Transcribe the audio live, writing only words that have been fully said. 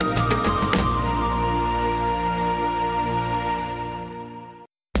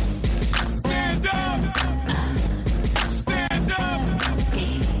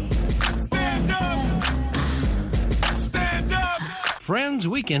friends,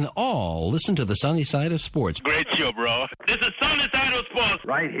 we can all listen to the sunny side of sports. Great show, bro. This is Sunny Side of Sports.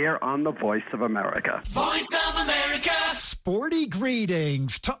 Right here on the Voice of America. Voice of America. Sporty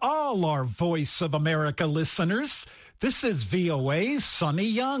greetings to all our Voice of America listeners. This is VOA's Sonny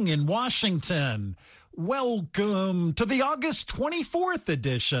Young in Washington. Welcome to the August 24th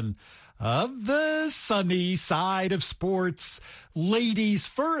edition of the Sunny Side of Sports. Ladies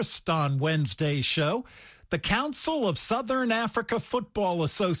first on Wednesday's show. The Council of Southern Africa Football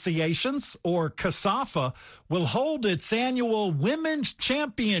Associations, or COSAFA, will hold its annual Women's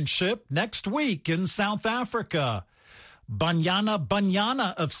Championship next week in South Africa. Banyana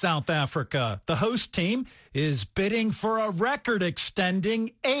Banyana of South Africa, the host team, is bidding for a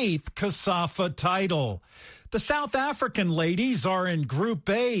record-extending 8th COSAFA title. The South African ladies are in Group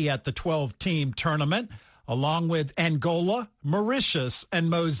A at the 12-team tournament, along with Angola, Mauritius, and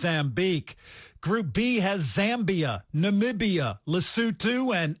Mozambique. Group B has Zambia, Namibia,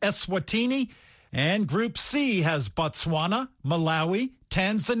 Lesotho, and Eswatini. And Group C has Botswana, Malawi,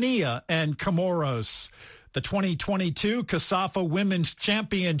 Tanzania, and Comoros. The 2022 COSAFA Women's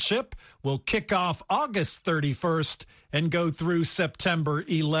Championship will kick off August 31st and go through September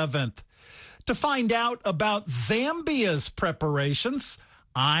 11th. To find out about Zambia's preparations,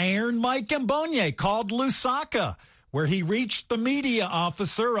 Iron Mike Mbonye called Lusaka, where he reached the media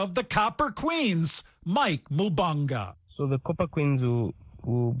officer of the Copper Queens, Mike Mubanga. So the Copper Queens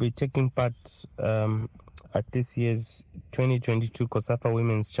will be taking part at this year's 2022 COSAFA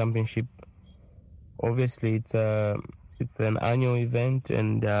Women's Championship. Obviously, it's an annual event,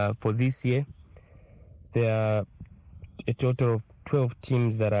 and for this year, there are a total of 12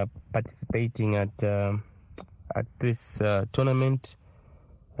 teams that are participating at this tournament.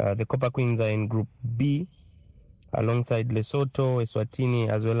 The Copper Queens are in Group B, alongside Lesotho, Eswatini,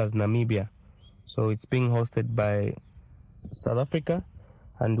 as well as Namibia. So it's being hosted by South Africa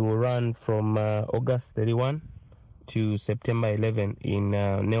and will run from August 31 to September 11 in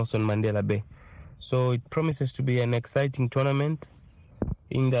Nelson Mandela Bay. So it promises to be an exciting tournament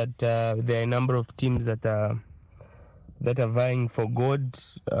in that there are a number of teams that are vying for gold.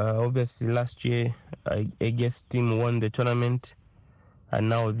 Obviously, last year, a guest team won the tournament. And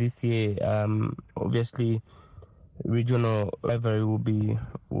now this year, obviously, regional rivalry will be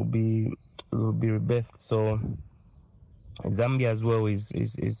rebirthed. So Zambia as well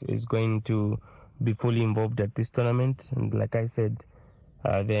is going to be fully involved at this tournament. And like I said,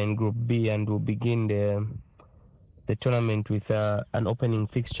 they're in Group B and will begin the tournament with an opening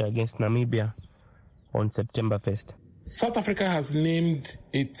fixture against Namibia on September 1st. South Africa has named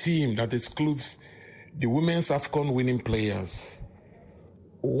a team that excludes the women's AFCON winning players.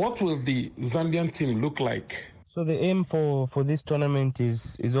 What will the Zambian team look like? So the aim for this tournament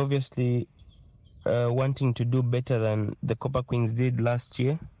is obviously wanting to do better than the Copper Queens did last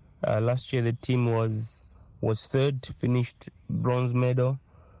year. Last year the team was third, finished bronze medal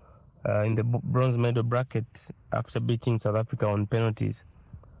in the bronze medal bracket after beating South Africa on penalties.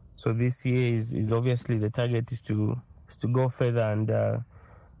 So this year is obviously the target is to go further and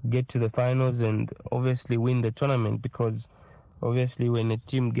get to the finals and obviously win the tournament, because obviously when a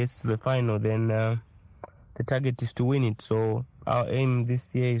team gets to the final, then the target is to win it. So our aim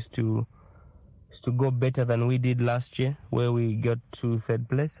this year is to go better than we did last year, where we got to third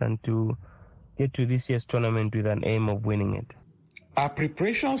place, and to get to this year's tournament with an aim of winning it. Are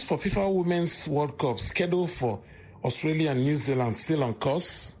preparations for FIFA Women's World Cup scheduled for Australia and New Zealand still on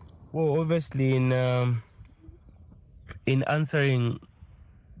course? Well, obviously in answering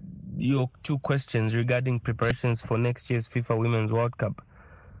your two questions regarding preparations for next year's FIFA Women's World Cup,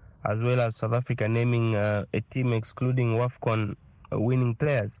 as well as South Africa naming a team excluding WAFCON winning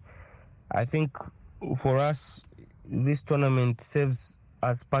players, I think for us this tournament serves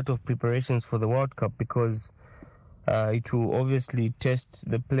as part of preparations for the World Cup, because it will obviously test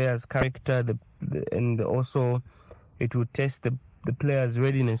the players' character and also it will test the players'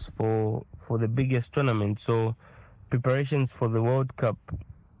 readiness for the biggest tournament. So preparations for the World Cup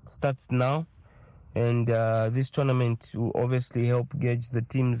starts now, and this tournament will obviously help gauge the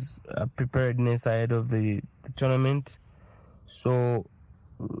team's preparedness ahead of the tournament. So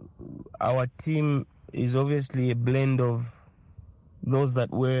our team is obviously a blend of those that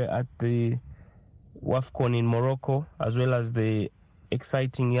were at the WAFCON in Morocco, as well as the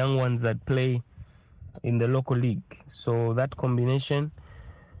exciting young ones that play in the local league. So that combination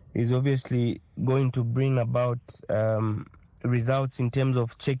is obviously going to bring about results in terms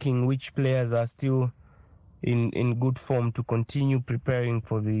of checking which players are still in good form to continue preparing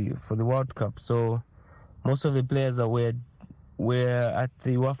for the World Cup. So most of the players that were at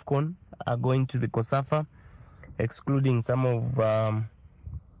the WAFCON are going to the COSAFA, excluding some of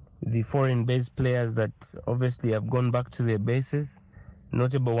the foreign-based players that obviously have gone back to their bases,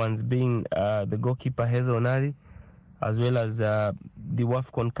 notable ones being the goalkeeper Hazel Nari, as well as the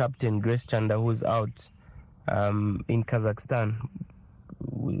WAFCON captain Grace Chanda, who's out in Kazakhstan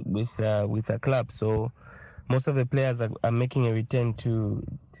with a club. So most of the players are making a return to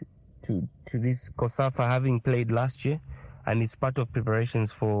this COSAFA, having played last year, and it's part of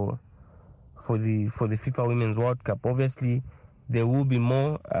preparations for the FIFA Women's World Cup. Obviously, there will be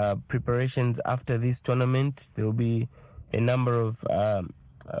more preparations after this tournament. There will be a number of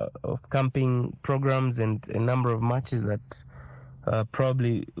camping programs and a number of matches that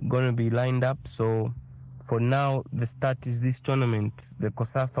probably going to be lined up. So for now, the start is this tournament, the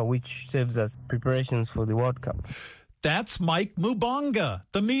COSAFA, which serves as preparations for the World Cup. That's Mike Mubonga,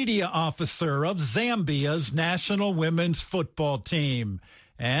 the media officer of Zambia's national women's football team.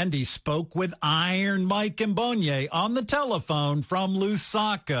 And he spoke with Iron Mike Mbonye on the telephone from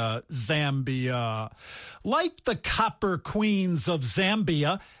Lusaka, Zambia. Like the Copper Queens of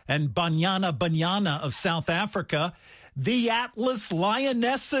Zambia and Banyana Banyana of South Africa, the Atlas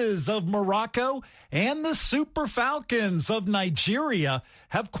Lionesses of Morocco and the Super Falcons of Nigeria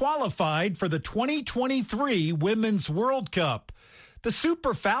have qualified for the 2023 Women's World Cup. The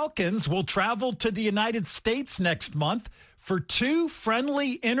Super Falcons will travel to the United States next month for 2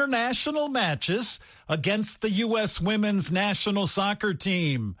 friendly international matches against the U.S. women's national soccer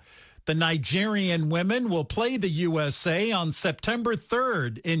team. The Nigerian women will play the USA on September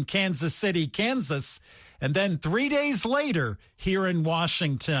 3rd in Kansas City, Kansas, and then 3 days later here in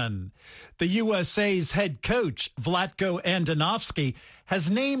Washington. The USA's head coach, Vlatko Andonovski, has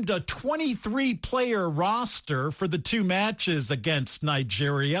named a 23-player roster for the 2 matches against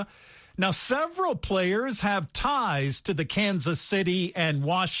Nigeria. Now, several players have ties to the Kansas City and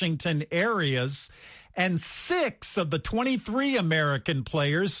Washington areas, and 6 of the 23 American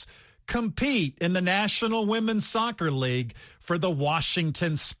players compete in the National Women's Soccer League for the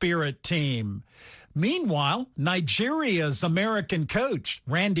Washington Spirit team. Meanwhile, Nigeria's American coach,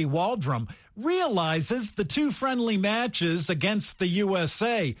 Randy Waldrum, realizes the 2 friendly matches against the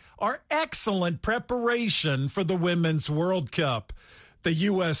USA are excellent preparation for the Women's World Cup. The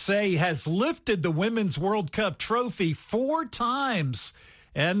USA has lifted the Women's World Cup trophy 4 times,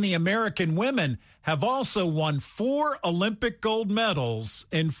 and the American women have also won 4 Olympic gold medals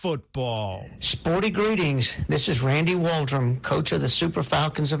in football. Sporty greetings. This is Randy Waldrum, coach of the Super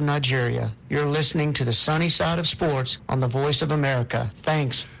Falcons of Nigeria. You're listening to the Sunny Side of Sports on the Voice of America.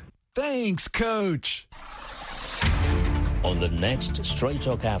 Thanks. Thanks, Coach. On the next Straight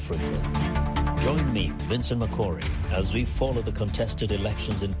Talk Africa, join me, Vincent Makori, as we follow the contested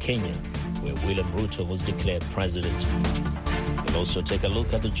elections in Kenya, where William Ruto was declared president. We'll also take a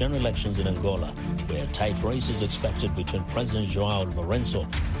look at the general elections in Angola, where a tight race is expected between President Joao Lourenço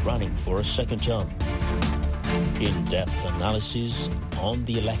running for a second term. In-depth analysis on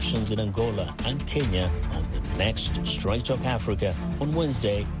the elections in Angola and Kenya on the next Straight Talk Africa on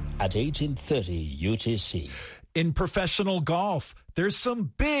Wednesday at 18:30 UTC. In professional golf, there's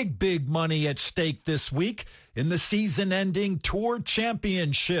some big money at stake this week in the season-ending Tour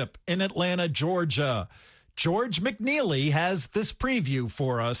Championship in Atlanta, Georgia. George McNeely has this preview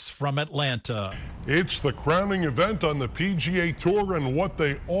for us from Atlanta. It's the crowning event on the PGA Tour and what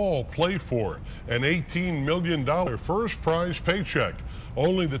they all play for. An $18 million first prize paycheck.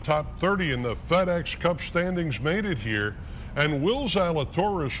 Only the top 30 in the FedEx Cup standings made it here. And Will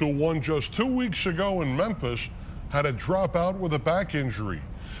Zalatoris, who won just 2 weeks ago in Memphis, had to drop out with a back injury.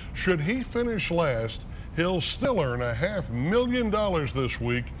 Should he finish last, he'll still earn $500,000 this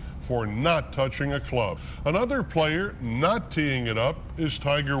week for not touching a club. Another player not teeing it up is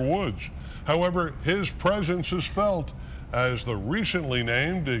Tiger Woods. However, his presence is felt as the recently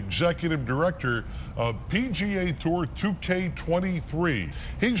named executive director of PGA Tour 2K23.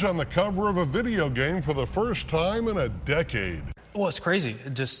 He's on the cover of a video game for the first time in a decade. Well, it's crazy.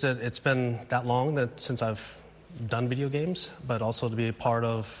 Just that it's been that long since I've done video games, but also to be a part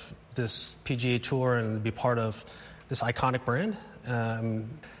of this PGA Tour and be part of this iconic brand.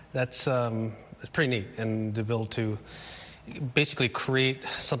 That's it's pretty neat, and to be able to basically create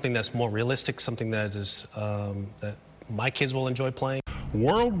something that's more realistic, something that is that my kids will enjoy playing.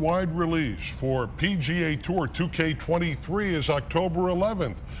 Worldwide release for PGA Tour 2K23 is October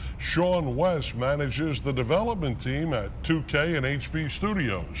 11th. Sean West manages the development team at 2K and HB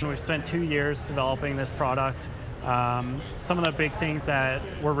Studios. We've spent 2 years developing this product. Some of the big things that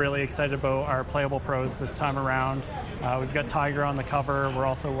we're really excited about are playable pros this time around. We've got Tiger on the cover. We're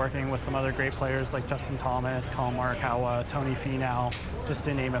also working with some other great players like Justin Thomas, Colin Morikawa, Tony Finau, just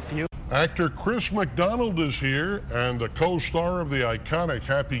to name a few. Actor Chris McDonald is here, and the co-star of the iconic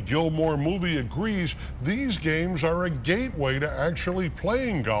Happy Gilmore movie agrees these games are a gateway to actually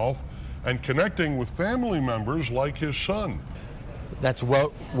playing golf and connecting with family members like his son. That's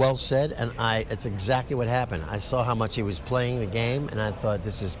well said, and it's exactly what happened. I saw how much he was playing the game, and I thought,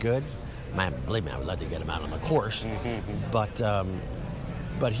 this is good. Man, believe me, I would love to get him out on the course,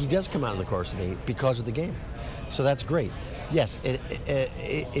 but he does come out on the course to me because of the game. So that's great. Yes,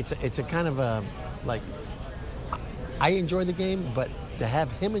 it's a kind of a, like, I enjoy the game, but to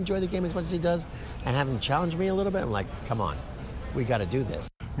have him enjoy the game as much as he does and have him challenge me a little bit, I'm like, come on, we got to do this.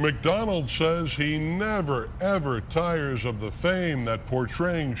 McDonald says he never, ever tires of the fame that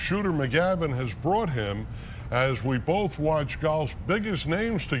portraying Shooter McGavin has brought him, as we both watch golf's biggest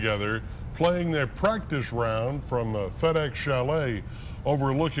names together playing their practice round from the FedEx Chalet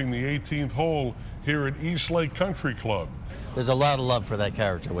overlooking the 18th hole here at East Lake Country Club. There's a lot of love for that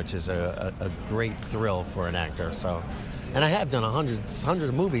character, which is a great thrill for an actor. So, and I have done hundreds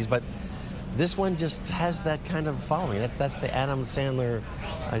of movies, but this one just has that kind of following. That's the Adam Sandler,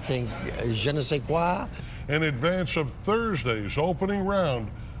 I think, je ne sais quoi. In advance of Thursday's opening round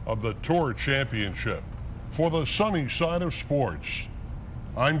of the Tour Championship. For the sunny side of sports,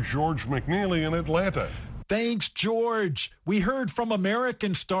 I'm George McNeely in Atlanta. Thanks, George. We heard from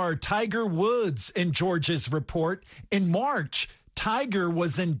American star Tiger Woods in George's report. In March, Tiger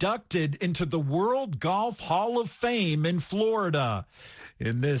was inducted into the World Golf Hall of Fame in Florida.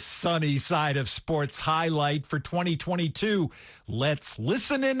 In this sunny side of sports highlight for 2022, let's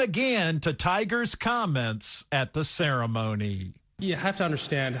listen in again to Tiger's comments at the ceremony. You have to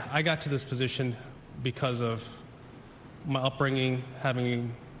understand, I got to this position because of my upbringing,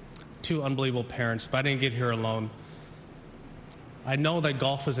 having two unbelievable parents, but I didn't get here alone. I know that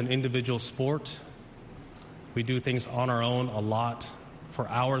golf is an individual sport. We do things on our own a lot for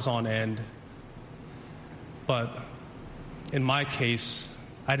hours on end. But in my case,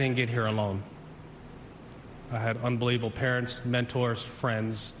 I didn't get here alone. I had unbelievable parents, mentors,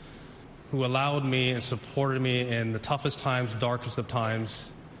 friends who allowed me and supported me in the toughest times, darkest of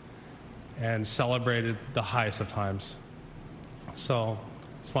times, and celebrated the highest of times. So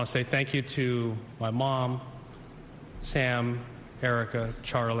I just want to say thank you to my mom, Sam, Erica,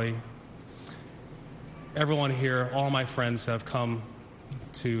 Charlie, everyone here, all my friends have come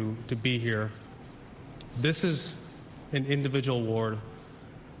to be here. This is an individual award,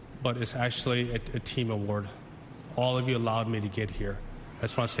 but it's actually a team award. All of you allowed me to get here. I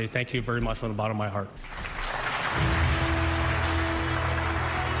just want to say thank you very much from the bottom of my heart.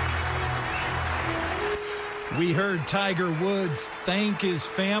 We heard Tiger Woods thank his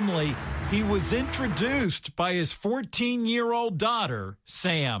family. He was introduced by his 14-year-old daughter,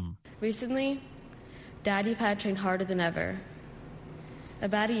 Sam. Recently, Dad, you've had to train harder than ever.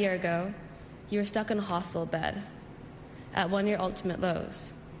 About a year ago, you were stuck in a hospital bed at one of your ultimate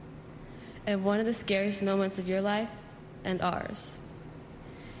lows, and one of the scariest moments of your life and ours.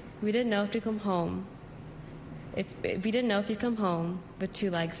 We didn't know if you'd come home. If we didn't know if you'd come home with two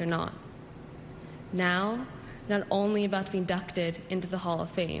legs or not. Now, you're not only about to be inducted into the Hall of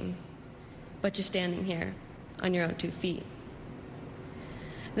Fame, but you're standing here on your own 2 feet.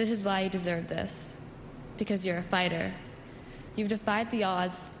 This is why you deserve this, because you're a fighter. You've defied the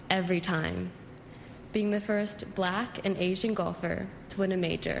odds every time, being the first Black and Asian golfer to win a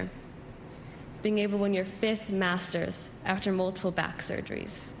major, being able to win your 5th Masters after multiple back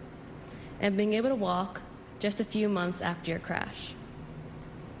surgeries, and being able to walk just a few months after your crash.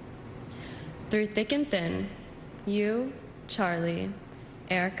 Through thick and thin, you, Charlie,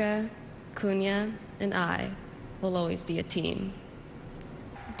 Erica, Cunha, and I will always be a team.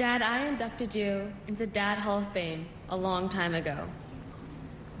 Dad, I inducted you into the Dad Hall of Fame a long time ago.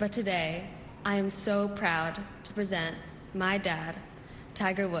 But today, I am so proud to present my dad,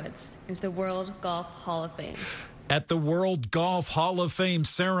 Tiger Woods, into the World Golf Hall of Fame. At the World Golf Hall of Fame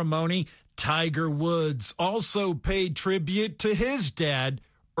ceremony, Tiger Woods also paid tribute to his dad,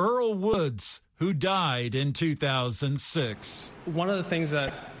 Earl Woods, who died in 2006. One of the things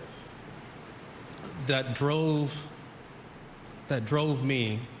that drove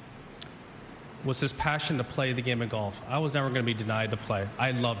me was his passion to play the game of golf. I was never going to be denied to play.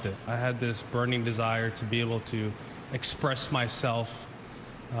 I loved it. I had this burning desire to be able to express myself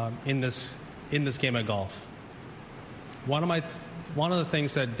in this game of golf. One of the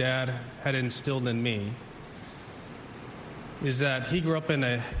things that Dad had instilled in me is that he grew up in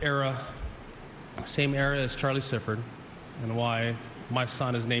an era, same era as Charlie Sifford, and why my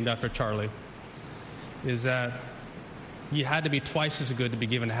son is named after Charlie, is that you had to be twice as good to be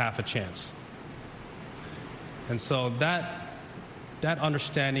given half a chance. And so that that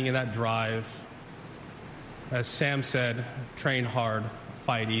understanding and that drive, as Sam said, train hard,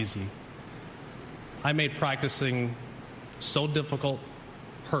 fight easy. I made practicing so difficult,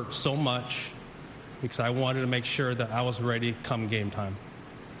 hurt so much, because I wanted to make sure that I was ready come game time.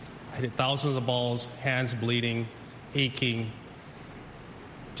 I hit thousands of balls, hands bleeding, aching,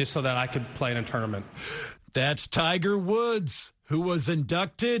 just so that I could play in a tournament. That's Tiger Woods, who was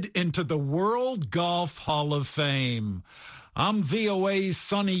inducted into the World Golf Hall of Fame. I'm VOA's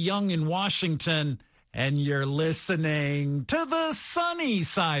Sonny Young in Washington, and you're listening to the sunny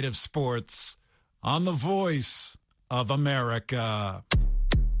side of sports on the Voice of America.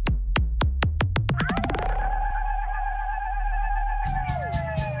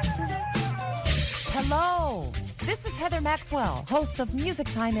 Hello, this is Heather Maxwell, host of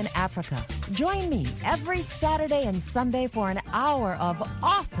Music Time in Africa. Join me every Saturday and Sunday for an hour of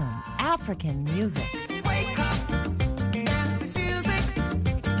awesome African music. Wake up, dance this music.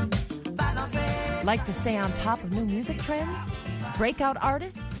 Like to stay on top of new music trends? Breakout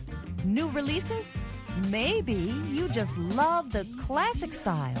artists? New releases? Maybe you just love the classic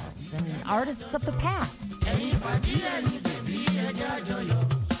styles and artists of the past.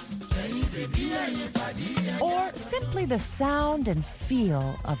 Or simply the sound and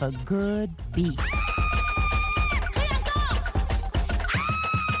feel of a good beat.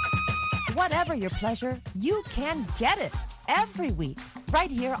 Whatever your pleasure, you can get it every week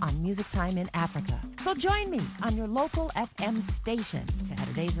right here on Music Time in Africa. So join me on your local FM station,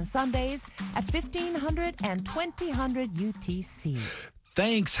 Saturdays and Sundays at 1500 and 2000 UTC.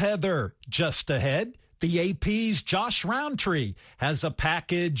 Thanks, Heather. Just ahead, the AP's Josh Roundtree has a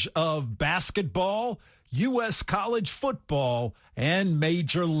package of basketball, U.S. college football, and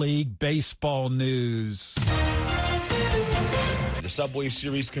Major League Baseball news. The Subway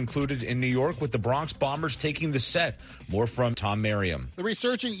Series concluded in New York with the Bronx Bombers taking the set. More from Tom Merriam. The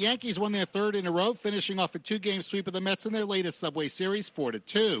resurgent Yankees won their third in a row, finishing off a two-game sweep of the Mets in their latest Subway Series,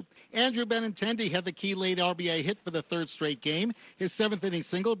 4-2. Andrew Benintendi had the key late RBI hit for the third straight game. His seventh-inning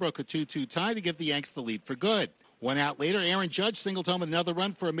single broke a 2-2 tie to give the Yanks the lead for good. 1 out later, Aaron Judge singled home another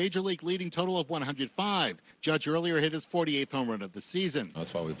run for a Major League leading total of 105. Judge earlier hit his 48th home run of the season.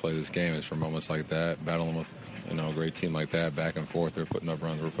 That's why we play this game, is for moments like that, battling with a great team like that, back and forth. They're putting up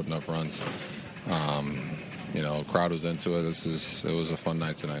runs, we're putting up runs. Crowd was into it. It was a fun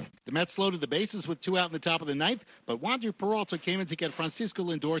night tonight. The Mets loaded the bases with 2 out in the top of the ninth, but Wander Peralta came in to get Francisco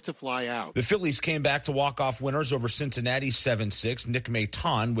Lindor to fly out. The Phillies came back to walk-off winners over Cincinnati 7-6. Nick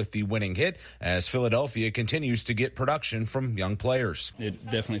Maton with the winning hit as Philadelphia continues to get production from young players. It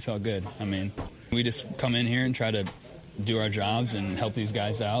definitely felt good. I mean, we just come in here and try to do our jobs and help these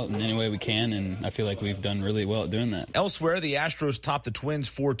guys out in any way we can, and I feel like we've done really well at doing that. Elsewhere, the Astros topped the Twins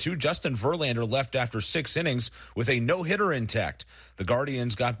 4-2. Justin Verlander left after 6 innings with a no-hitter intact. The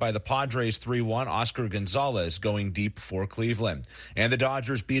Guardians got by the Padres 3-1, Oscar Gonzalez going deep for Cleveland. And the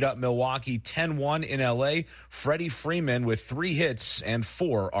Dodgers beat up Milwaukee 10-1 in L.A., Freddie Freeman with 3 hits and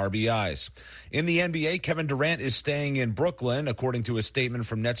 4 RBIs. In the NBA, Kevin Durant is staying in Brooklyn, according to a statement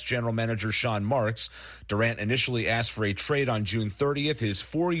from Nets general manager Sean Marks. Durant initially asked for a trade on June 30th. His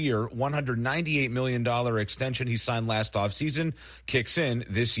 4-year, $198 million extension he signed last offseason kicks in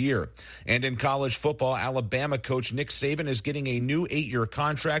this year. And in college football, Alabama coach Nick Saban is getting a new 8-year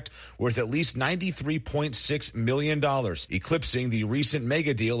contract worth at least $93.6 million, eclipsing the recent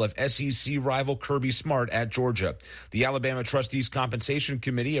mega deal of SEC rival Kirby Smart at Georgia. The Alabama Trustees Compensation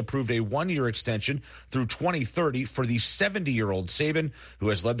Committee approved a 1-year extension through 2030 for the 70-year-old Saban, who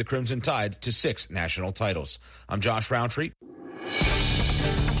has led the Crimson Tide to 6 national titles. I'm Josh Roundtree.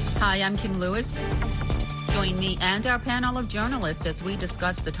 Hi, I'm Kim Lewis. Join me and our panel of journalists as we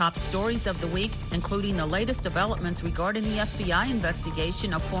discuss the top stories of the week, including the latest developments regarding the FBI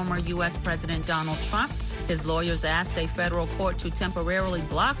investigation of former U.S. President Donald Trump. His lawyers asked a federal court to temporarily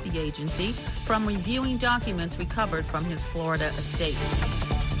block the agency from reviewing documents recovered from his Florida estate.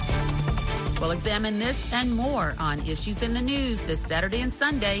 We'll examine this and more on Issues in the News this Saturday and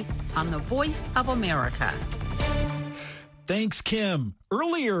Sunday on The Voice of America. Thanks, Kim.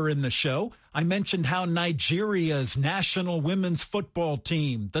 Earlier in the show, I mentioned how Nigeria's national women's football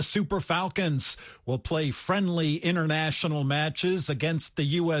team, the Super Falcons, will play friendly international matches against the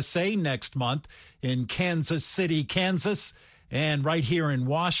USA next month in Kansas City, Kansas, and right here in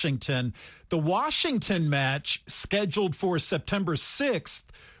Washington. The Washington match, scheduled for September 6th,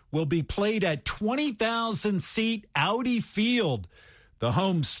 will be played at 20,000-seat Audi Field, the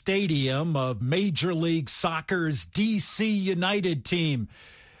home stadium of Major League Soccer's D.C. United team.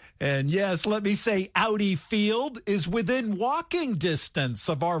 And yes, let me say Audi Field is within walking distance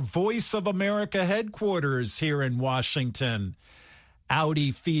of our Voice of America headquarters here in Washington.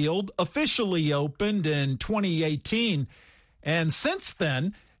 Audi Field officially opened in 2018, and since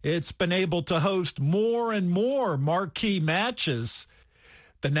then, it's been able to host more and more marquee matches.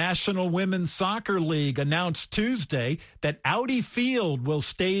 The National Women's Soccer League announced Tuesday that Audi Field will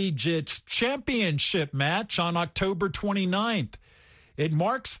stage its championship match on October 29th. It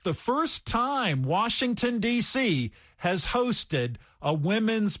marks the first time Washington, D.C. has hosted a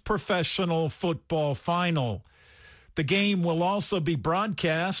women's professional football final. The game will also be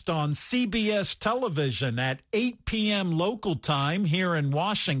broadcast on CBS television at 8 p.m. local time here in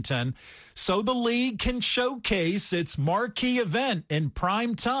Washington, so the league can showcase its marquee event in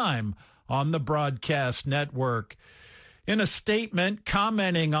prime time on the broadcast network. In a statement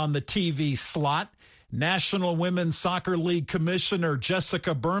commenting on the TV slot, National Women's Soccer League Commissioner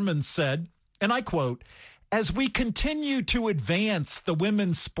Jessica Berman said, and I quote, "As we continue to advance the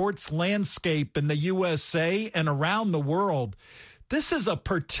women's sports landscape in the USA and around the world, this is a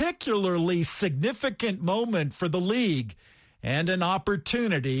particularly significant moment for the league and an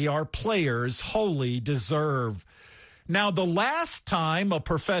opportunity our players wholly deserve." Now, the last time a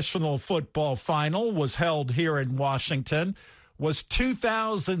professional football final was held here in Washington was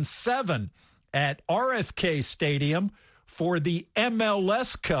 2007 at RFK Stadium for the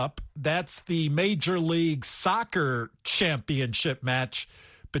MLS Cup. That's the Major League Soccer championship match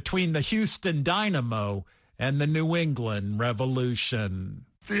between the Houston Dynamo and the New England Revolution.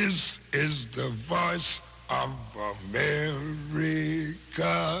 This is the voice of America.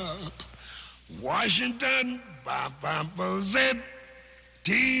 Washington,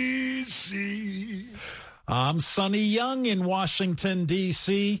 D.C. I'm Sonny Young in Washington,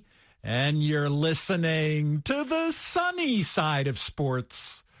 D.C., and you're listening to the sunny side of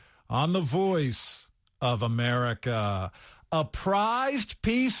sports on the Voice of America. A prized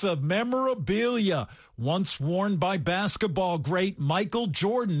piece of memorabilia once worn by basketball great Michael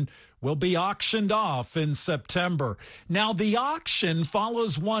Jordan will be auctioned off in September. Now, the auction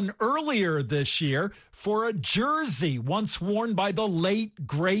follows one earlier this year for a jersey once worn by the late,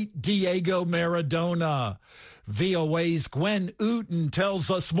 great Diego Maradona. VOA's Gwen Uten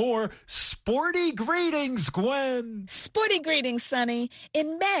tells us more. Sporty greetings, Gwen. Sporty greetings, Sonny.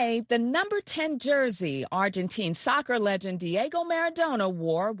 In May, the number 10 jersey Argentine soccer legend Diego Maradona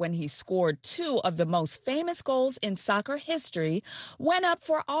wore when he scored two of the most famous goals in soccer history went up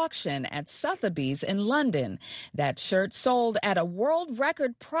for auction at Sotheby's in London. That shirt sold at a world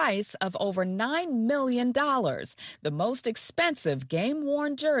record price of over $9 million, the most expensive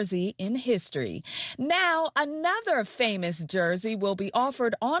game-worn jersey in history. Now, another famous jersey will be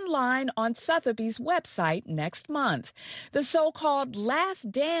offered online on Sotheby's website next month. The so-called Last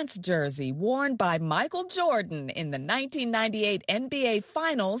Dance jersey worn by Michael Jordan in the 1998 NBA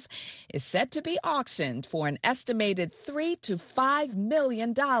Finals is set to be auctioned for an estimated $3 to $5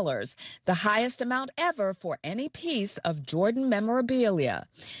 million, the highest amount ever for any piece of Jordan memorabilia.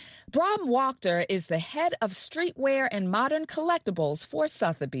 Bram Wachter is the head of streetwear and modern collectibles for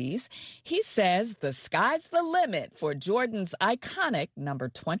Sotheby's. He says the sky's the limit for Jordan's iconic number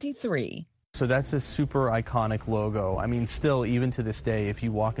 23. So that's a super iconic logo. I mean, still, even to this day, if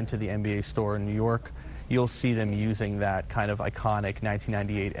you walk into the NBA store in New York, you'll see them using that kind of iconic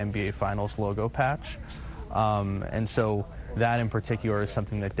 1998 NBA Finals logo patch. And so that in particular is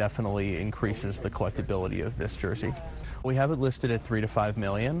something that definitely increases the collectability of this jersey. We have it listed at $3 to $5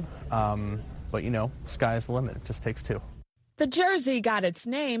 million, but, you know, sky is the limit. It just takes two. The jersey got its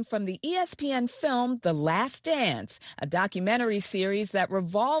name from the ESPN film The Last Dance, a documentary series that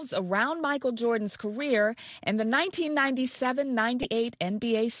revolves around Michael Jordan's career and the 1997-98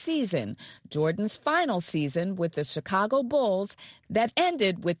 NBA season, Jordan's final season with the Chicago Bulls that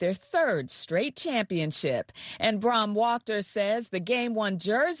ended with their third straight championship. And Bram Wachter says the game-one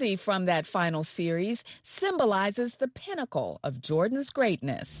jersey from that final series symbolizes the pinnacle of Jordan's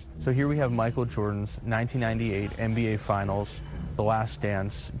greatness. So here we have Michael Jordan's 1998 NBA Finals, The Last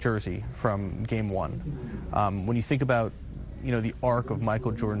Dance jersey from Game 1. When you think about, you know, the arc of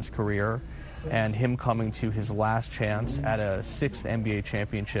Michael Jordan's career and him coming to his last chance at a sixth NBA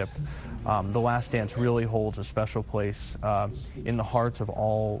championship, The Last Dance really holds a special place in the hearts of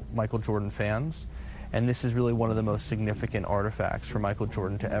all Michael Jordan fans. And this is really one of the most significant artifacts for Michael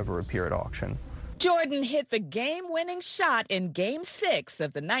Jordan to ever appear at auction. Jordan hit the game-winning shot in Game 6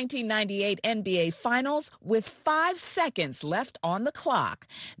 of the 1998 NBA Finals with 5 seconds left on the clock.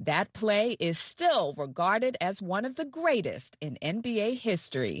 That play is still regarded as one of the greatest in NBA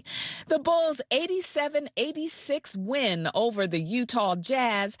history. The Bulls' 87-86 win over the Utah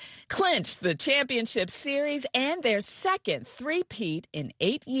Jazz clinched the championship series and their second three-peat in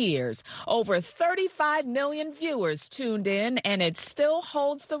 8 years. Over 35 million viewers tuned in, and it still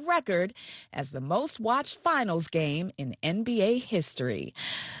holds the record as the most-watched finals game in NBA history.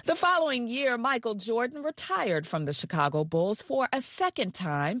 The following year, Michael Jordan retired from the Chicago Bulls for a second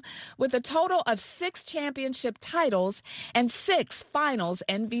time with a total of 6 championship titles and 6 finals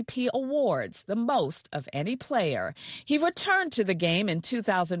MVP awards, the most of any player. He returned to the game in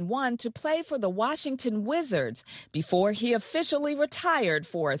 2001 to play for the Washington Wizards before he officially retired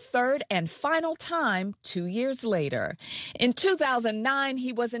for a third and final time 2 years later. In 2009,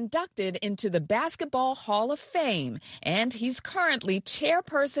 he was inducted into the Basketball Hall of Fame, and he's currently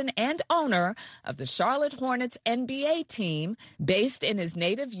chairperson and owner of the Charlotte Hornets NBA team based in his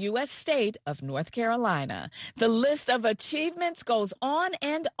native U.S. state of North Carolina. The list of achievements goes on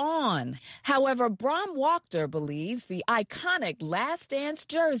and on. However, Bram Wachter believes the iconic Last Dance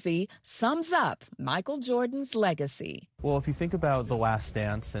jersey sums up Michael Jordan's legacy. Well, if you think about The Last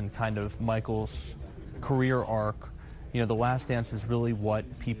Dance and kind of Michael's career arc, The Last Dance is really what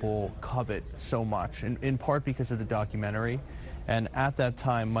people covet so much, in part because of the documentary. And at that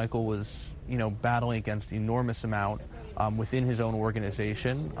time, Michael was, battling against an enormous amount within his own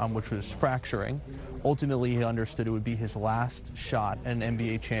organization, which was fracturing. Ultimately, he understood it would be his last shot at an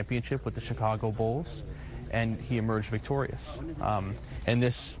NBA championship with the Chicago Bulls, and he emerged victorious. And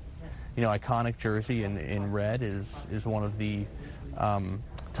this, iconic jersey in red is one of the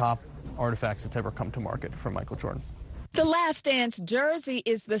top artifacts that's ever come to market from Michael Jordan. The Last Dance jersey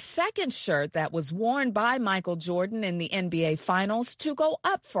is the second shirt that was worn by Michael Jordan in the NBA Finals to go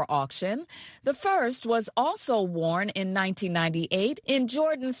up for auction. The first was also worn in 1998 in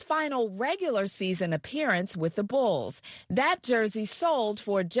Jordan's final regular season appearance with the Bulls. That jersey sold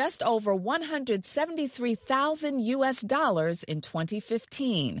for just over $173,000 US in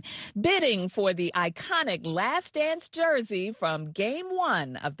 2015. Bidding for the iconic Last Dance jersey from Game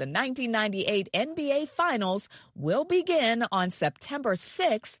 1 of the 1998 NBA Finals will begin on September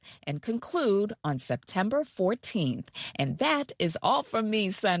 6th and conclude on September 14th. And that is all from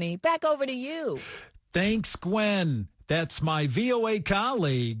me, Sonny. Back over to you. Thanks, Gwen. That's my VOA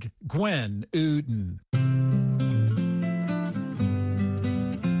colleague, Gwen Uden.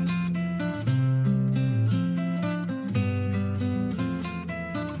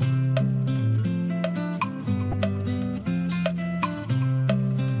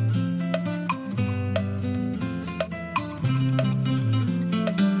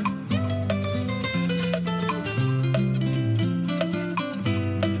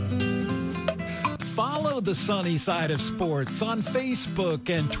 The Sunny Side of Sports on Facebook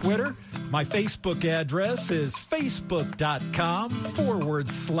and Twitter. My Facebook address is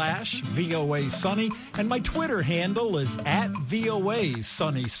facebook.com/VOA Sunny, and my Twitter handle is @VOA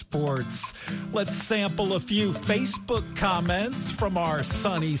Sunny Sports. Let's sample a few Facebook comments from our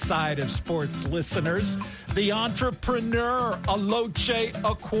Sunny Side of Sports listeners. The entrepreneur Aloche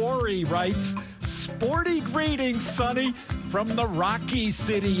Aquari writes, "Sporty greetings, Sunny, from the rocky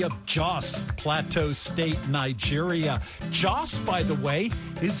city of Jos, Plateau State, Nigeria. Jos, by the way,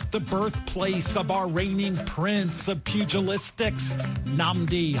 is the birthplace of our reigning prince of pugilistics,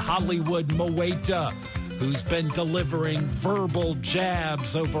 Nnamdi Hollywood Mowaita, who's been delivering verbal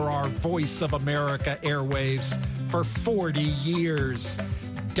jabs over our Voice of America airwaves for 40 years.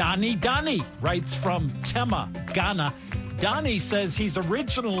 Donnie writes from Tema, Ghana. Donnie says he's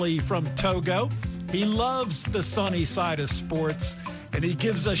originally from Togo. He loves the Sunny Side of Sports, and he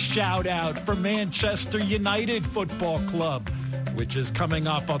gives a shout-out for Manchester United Football Club, which is coming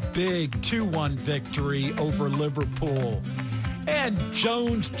off a big 2-1 victory over Liverpool. And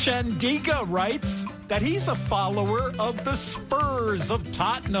Jones Chandiga writes that he's a follower of the Spurs of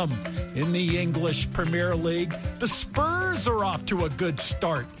Tottenham in the English Premier League. The Spurs are off to a good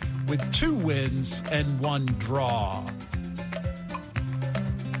start with 2 wins and 1 draw.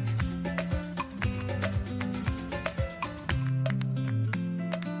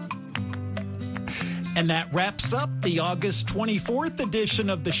 And that wraps up the August 24th edition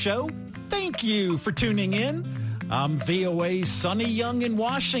of the show. Thank you for tuning in. I'm VOA's Sonny Young in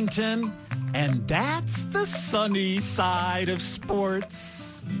Washington, and that's the Sunny Side of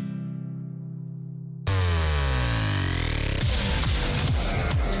Sports.